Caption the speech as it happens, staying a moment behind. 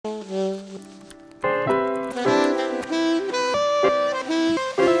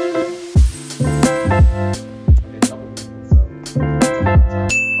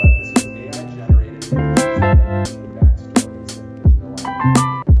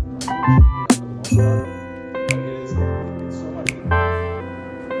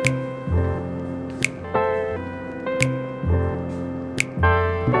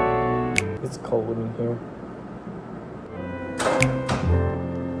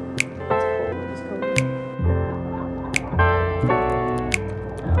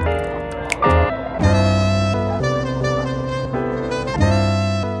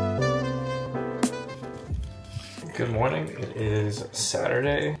morning. It is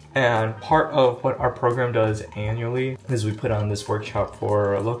Saturday, and part of what our program does annually is we put on this workshop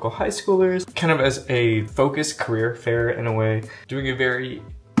for local high schoolers, kind of as a focused career fair in a way, doing a very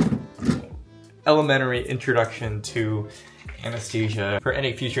elementary introduction to anesthesia for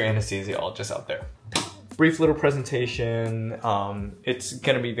any future anesthesiologists out there. Brief little presentation. It's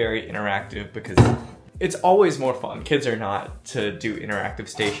gonna be very interactive because it's always more fun. Kids are not to do interactive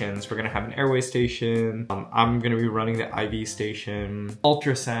stations. We're gonna have an airway station. I'm gonna be running the IV station,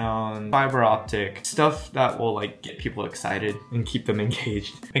 ultrasound, fiber optic, stuff that will like get people excited and keep them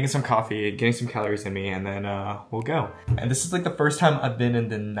engaged. Making some coffee, getting some calories in me, and then we'll go. And this is like the first time I've been in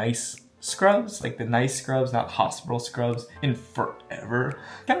the nice scrubs, like the nice scrubs, not hospital scrubs, in forever.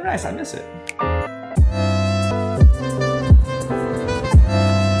 Kind of nice, I miss it.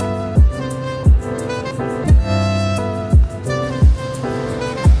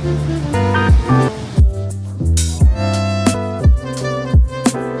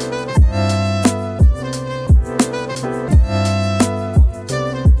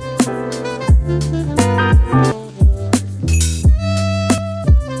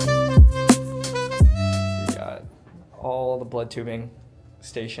 Blood tubing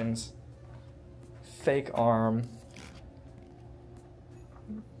stations, fake arm,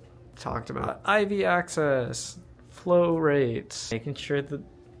 talked about IV access, flow rates, making sure the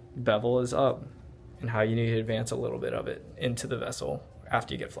bevel is up, and how you need to advance a little bit of it into the vessel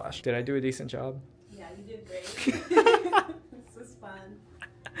after you get flashed. Did I do a decent job? Yeah, you did great. This was fun.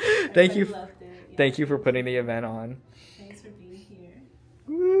 Thank you. Loved it. Yeah. Thank you for putting the event on. Thanks for being here.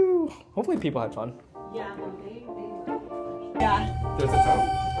 Woo! Hopefully people had fun. Yeah, no, they yeah. There's a tunnel.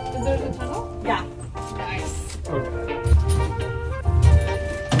 Is there a tunnel? Yeah. Nice. Okay.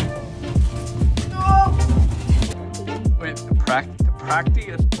 No! Wait, the Practi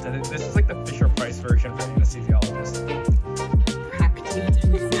is, this is like the Fisher-Price version for anesthesiologists. Practi.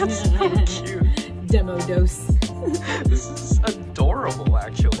 That's so cute. Demo dose. This is adorable,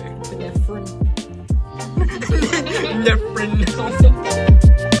 actually. Nephrine. Nephrine.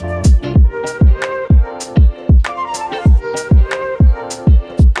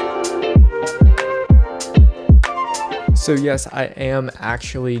 So yes, I am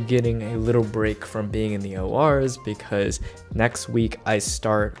actually getting a little break from being in the ORs because next week I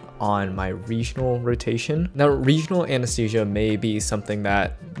start on my regional rotation. Now, regional anesthesia may be something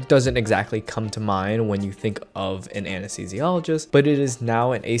that doesn't exactly come to mind when you think of an anesthesiologist, but it is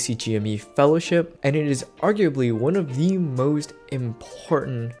now an ACGME fellowship, and it is arguably one of the most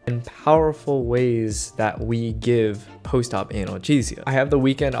important and powerful ways that we give post-op analgesia. I have the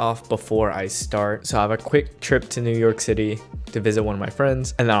weekend off before I start, so I have a quick trip to New York City to visit one of my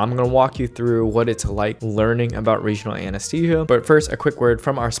friends, and then I'm gonna walk you through what it's like learning about regional anesthesia. But first, a quick word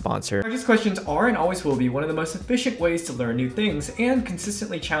from our sponsor. Practice questions are and always will be one of the most efficient ways to learn new things and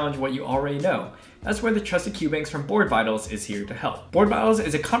consistently challenge what you already know. That's where the trusted QBanks from Board Vitals is here to help. Board Vitals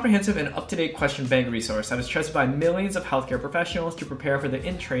is a comprehensive and up-to-date question bank resource that is trusted by millions of healthcare professionals to prepare for the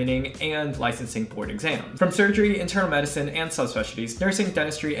in-training and licensing board exams. From surgery, internal medicine, and subspecialties, nursing,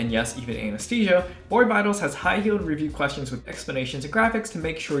 dentistry, and yes, even anesthesia, Board Vitals has high-yield review questions with explanations and graphics to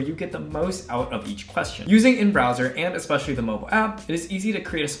make sure you get the most out of each question. Using in-browser and especially the mobile app, it is easy to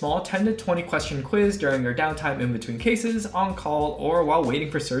create a small 10 to 20 question quiz during your downtime in between cases, on call, or while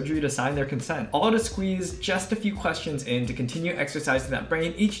waiting for surgery to sign their consent. All to squeeze just a few questions in to continue exercising that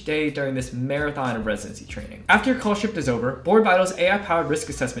brain each day during this marathon of residency training. After your call shift is over, Board Vitals AI-powered risk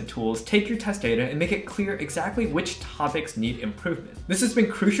assessment tools take your test data and make it clear exactly which topics need improvement. This has been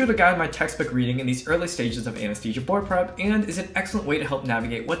crucial to guide my textbook reading in these early stages of anesthesia board prep and is an excellent way to help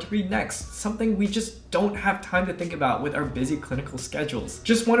navigate what to read next, something we just don't have time to think about with our busy clinical schedules.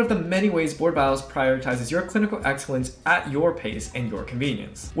 Just one of the many ways Board Vitals prioritizes your clinical excellence at your pace and your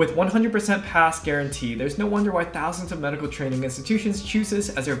convenience. With 100% pass guarantee, there's no wonder why thousands of medical training institutions choose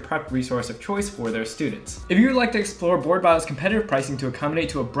this as their prep resource of choice for their students. If you would like to explore Board Vitals' competitive pricing to accommodate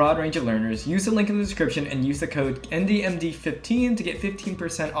to a broad range of learners, use the link in the description and use the code NDMD15 to get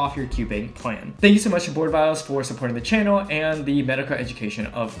 15% off your QBank plan. Thank you so much to Board Vitals for supporting the channel and the medical education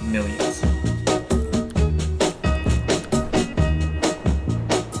of millions.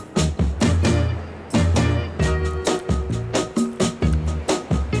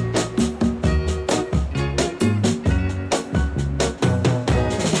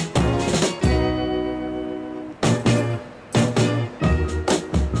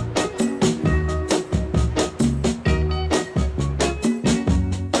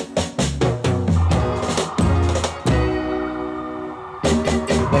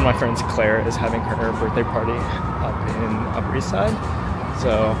 One of my friends, Claire, is having her birthday party up in Upper East Side,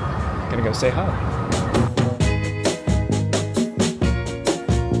 so I'm gonna go say hi.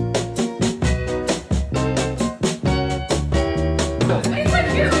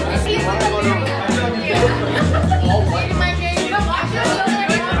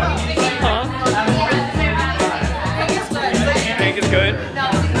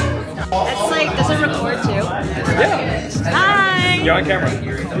 You're on camera.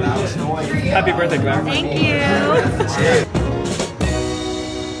 Happy birthday, Claire. Thank you.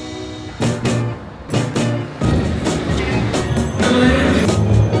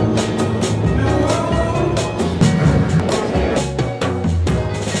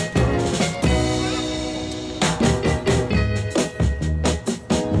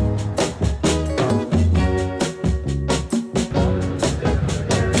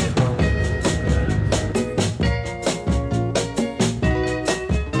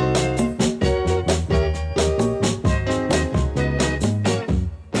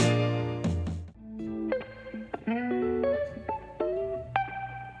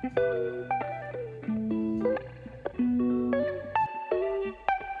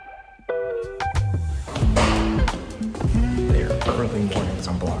 Early mornings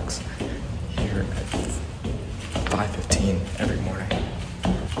on blocks here at 5:15 every morning,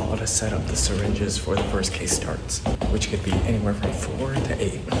 all to set up the syringes for the first case starts, which could be anywhere from 4 to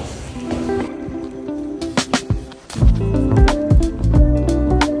 8.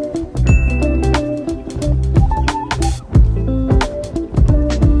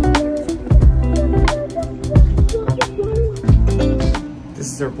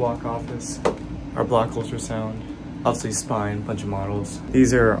 This is our block office, our block ultrasound. Obviously spine, bunch of models.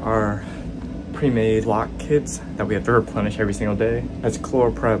 These are our pre-made block kits that we have to replenish every single day. That's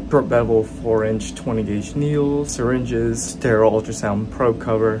ChlorPrep, short bevel, 4-inch, 20-gauge needles, syringes, sterile ultrasound probe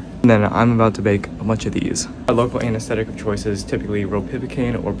cover. And then I'm about to bake a bunch of these. Our local anesthetic of choice is typically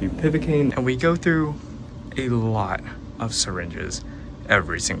ropivacaine or bupivacaine. And we go through a lot of syringes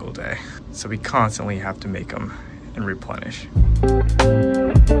every single day. So we constantly have to make them and replenish.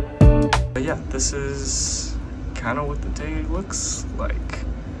 But yeah, this is kind of what the day looks like,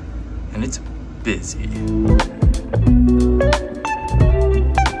 and it's busy.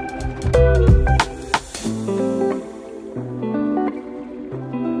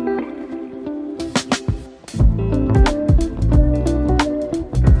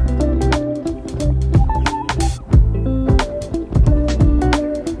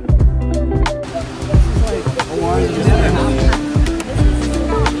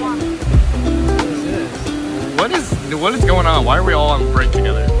 What is going on? Why are we all on break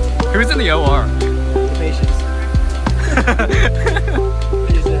together? Who's in the OR? The patients.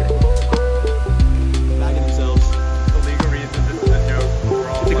 Bagging themselves. For legal reasons, this is a joke. We're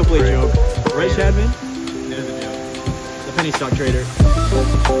all It's a complete joke. Right, Shadman? It is a joke. The penny stock trader.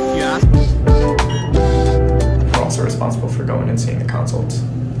 You asked? We're also responsible for going and seeing the consults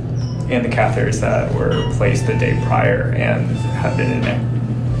and the catheters that were placed the day prior and have been in there.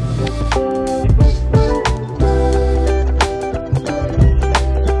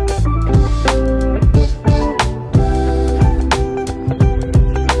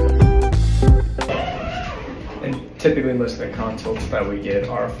 Typically, most of the consults that we get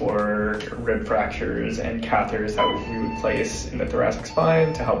are for rib fractures and catheters that we would place in the thoracic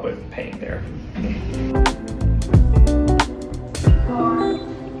spine to help with pain there. I'm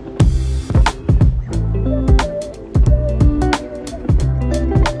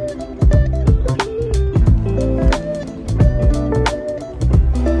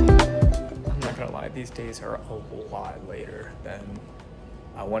not gonna lie, these days are a lot later than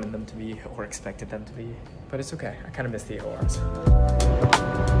I wanted them to be or expected them to be, but it's okay. I kind of miss the ORs.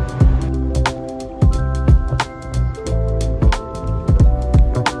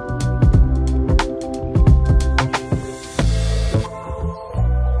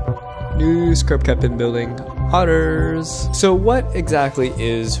 New scrub captain building. Otters. So what exactly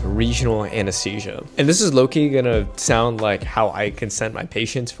is regional anesthesia? And this is low-key gonna sound like how I consent my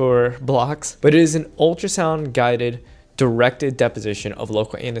patients for blocks, but it is an ultrasound guided directed deposition of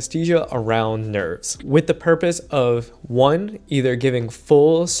local anesthesia around nerves with the purpose of, one, either giving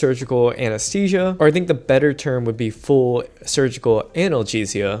full surgical anesthesia, or I think the better term would be full surgical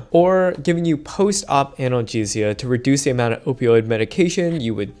analgesia, or giving you post-op analgesia to reduce the amount of opioid medication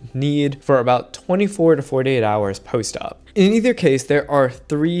you would need for about 24 to 48 hours post-op. In either case, there are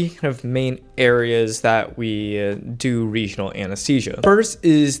three kind of main areas that we do regional anesthesia. First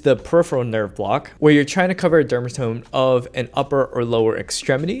is the peripheral nerve block, where you're trying to cover a dermatome of an upper or lower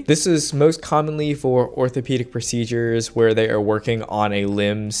extremity. This is most commonly for orthopedic procedures where they are working on a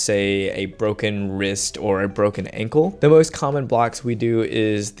limb, say a broken wrist or a broken ankle. The most common blocks we do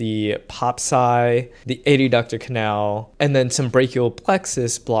is the POPSI, the adductor canal, and then some brachial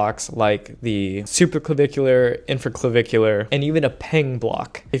plexus blocks like the supraclavicular, infraclavicular, and even a peng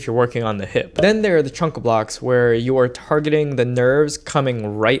block if you're working on the hip. Then there are the truncal blocks where you are targeting the nerves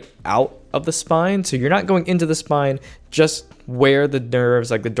coming right out of the spine. So you're not going into the spine, just where the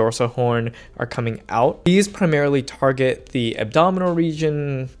nerves like the dorsal horn are coming out. These primarily target the abdominal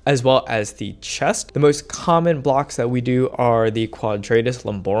region as well as the chest. The most common blocks that we do are the quadratus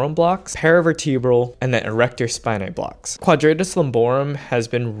lumborum blocks, paravertebral, and then erector spinae blocks. Quadratus lumborum has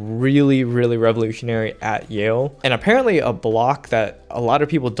been really revolutionary at Yale, and apparently a block that a lot of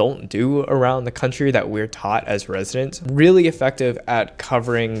people don't do around the country that we're taught as residents. Really effective at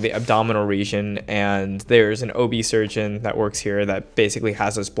covering the abdominal region, and there's an OB surgeon that works here that basically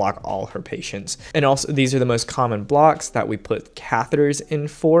has us block all her patients. And also these are the most common blocks that we put catheters in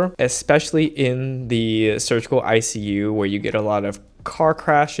for, especially in the surgical ICU where you get a lot of car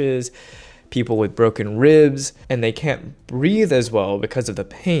crashes, people with broken ribs, and they can't breathe as well because of the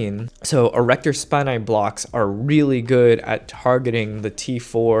pain. So erector spinae blocks are really good at targeting the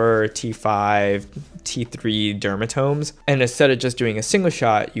T4, T5, T3 dermatomes. And instead of just doing a single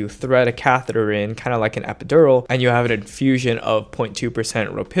shot, you thread a catheter in, kind of like an epidural, and you have an infusion of 0.2%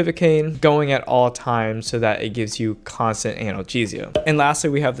 ropivacaine going at all times so that it gives you constant analgesia. And lastly,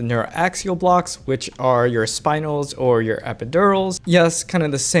 we have the neuroaxial blocks, which are your spinals or your epidurals. Yes, kind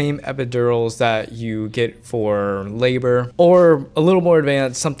of the same epidurals that you get for labor, or a little more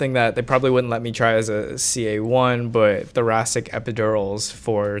advanced, something that they probably wouldn't let me try as a CA1, but thoracic epidurals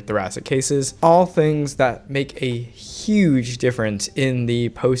for thoracic cases. All things that make a huge difference in the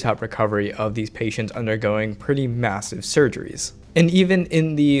post-op recovery of these patients undergoing pretty massive surgeries. And even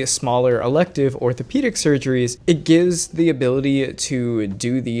in the smaller elective orthopedic surgeries, it gives the ability to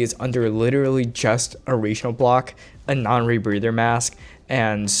do these under literally just a regional block, a non-rebreather mask,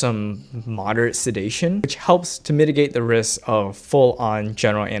 and some moderate sedation, which helps to mitigate the risk of full-on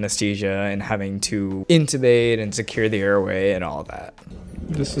general anesthesia and having to intubate and secure the airway and all that.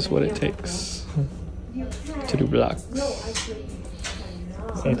 This is what it takes to do blocks.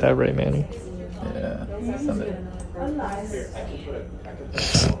 Ain't that right, Manny? Yeah,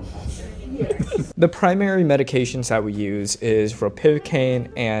 The primary medications that we use is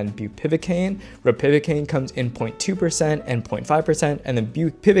ropivacaine and bupivacaine. Ropivacaine comes in 0.2% and 0.5%, and then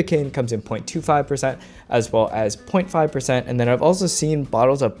bupivacaine comes in 0.25% as well as 0.5%. And then I've also seen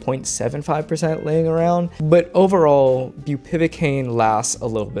bottles of 0.75% laying around. But overall, bupivacaine lasts a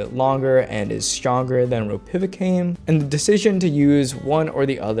little bit longer and is stronger than ropivacaine. And the decision to use one or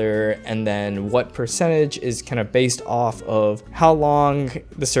the other and then what percentage is kind of based off of how long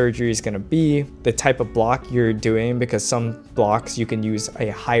the surgery is going to be, the type of block you're doing, because some blocks you can use a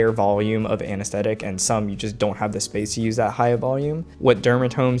higher volume of anesthetic and some you just don't have the space to use that higher volume, what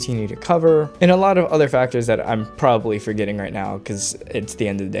dermatomes you need to cover, and a lot of other factors that I'm probably forgetting right now because it's the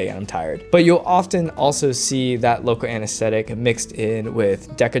end of the day and I'm tired. But you'll often also see that local anesthetic mixed in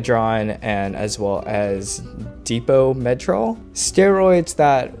with Decadron and as well as Depot-Medrol. Steroids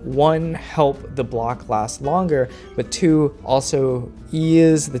that, one, help the block last longer, but two, also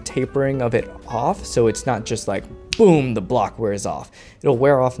ease the tapering of it off, so it's not just like boom, the block wears off. It'll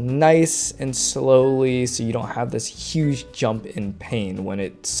wear off nice and slowly so you don't have this huge jump in pain when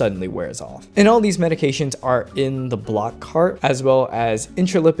it suddenly wears off. And all these medications are in the block cart, as well as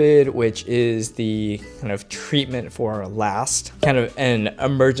Intralipid, which is the kind of treatment for last, kind of an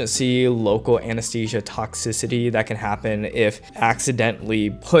emergency local anesthesia toxicity that can happen if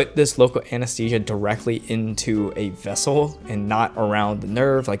accidentally put this local anesthesia directly into a vessel and not around the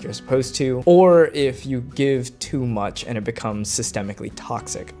nerve like you're supposed to, or if you give too much and it becomes systemically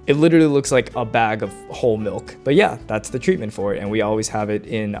toxic. It literally looks like a bag of whole milk. But yeah, that's the treatment for it, and we always have it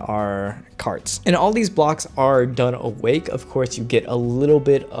in our carts. And all these blocks are done awake. Of course, you get a little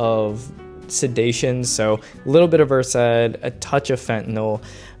bit of sedation, so a little bit of Versed, a touch of fentanyl.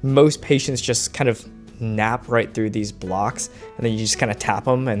 Most patients just kind of nap right through these blocks, and then you just kind of tap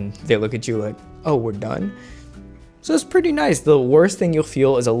them and they look at you like, oh, we're done. So it's pretty nice. The worst thing you'll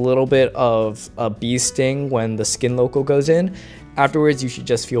feel is a little bit of a bee sting when the skin local goes in. Afterwards, you should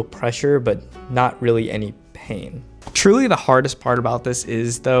just feel pressure, but not really any pain. Truly the hardest part about this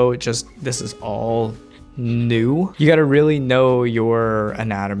is, though, just this is all new. You got to really know your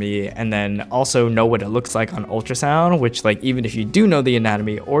anatomy and then also know what it looks like on ultrasound, which, like, even if you do know the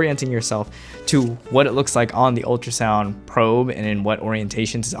anatomy, orienting yourself to what it looks like on the ultrasound probe and in what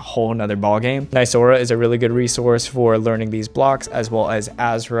orientations is a whole nother ballgame. Nysora is a really good resource for learning these blocks, as well as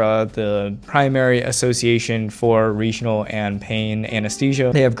ASRA, the primary association for regional and pain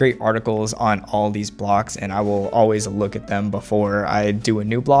anesthesia. They have great articles on all these blocks, and I will always look at them before I do a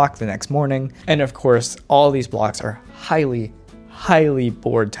new block the next morning. And of course, all these blocks are highly highly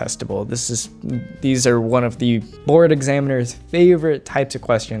board testable. These are one of the board examiner's favorite types of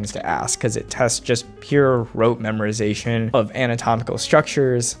questions to ask because it tests just pure rote memorization of anatomical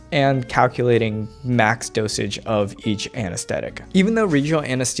structures and calculating max dosage of each anesthetic. Even though regional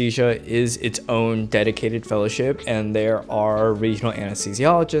anesthesia is its own dedicated fellowship and there are regional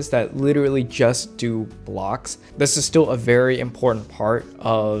anesthesiologists that literally just do blocks, this is still a very important part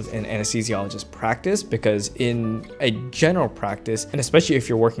of an anesthesiologist practice because in a general practice, and especially if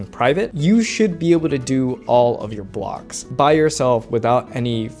you're working private, you should be able to do all of your blocks by yourself without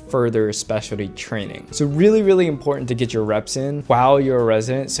any further specialty training. So really important to get your reps in while you're a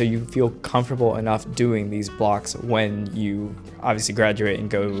resident so you feel comfortable enough doing these blocks when you obviously graduate and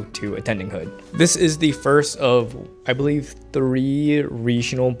go to attendinghood. This is the first of, I believe, 3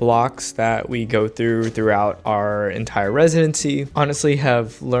 regional blocks that we go throughout our entire residency. Honestly,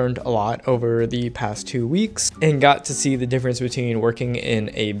 have learned a lot over the past 2 weeks and got to see the difference between working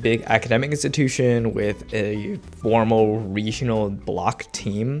in a big academic institution with a formal regional block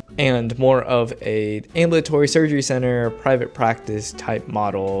team and more of a ambulatory surgery center, private practice type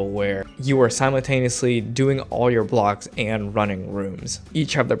model where you are simultaneously doing all your blocks and running rooms.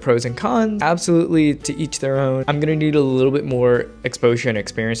 Each have their pros and cons, absolutely to each their own. I'm gonna need a little bit more exposure and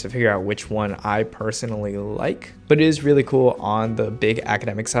experience to figure out which one I personally like, but it is really cool on the big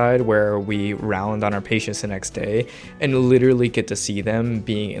academic side where we round on our patients the next day and literally get to see them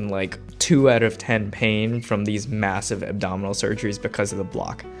being in like 2 out of 10 pain from these massive abdominal surgeries because of the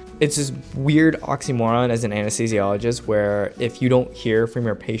block. It's this weird oxymoron as an anesthesiologist where if you don't hear from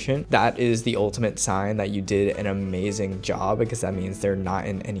your patient, that is the ultimate sign that you did an amazing job because that means they're not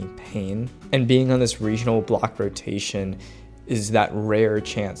in any pain. And being on this regional block rotation is that rare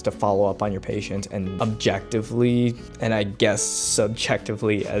chance to follow up on your patients and objectively, and I guess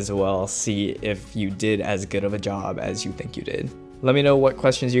subjectively as well, see if you did as good of a job as you think you did. Let me know what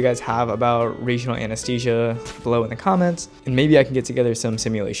questions you guys have about regional anesthesia below in the comments, and maybe I can get together some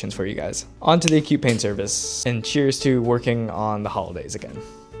simulations for you guys. On to the acute pain service, and cheers to working on the holidays again.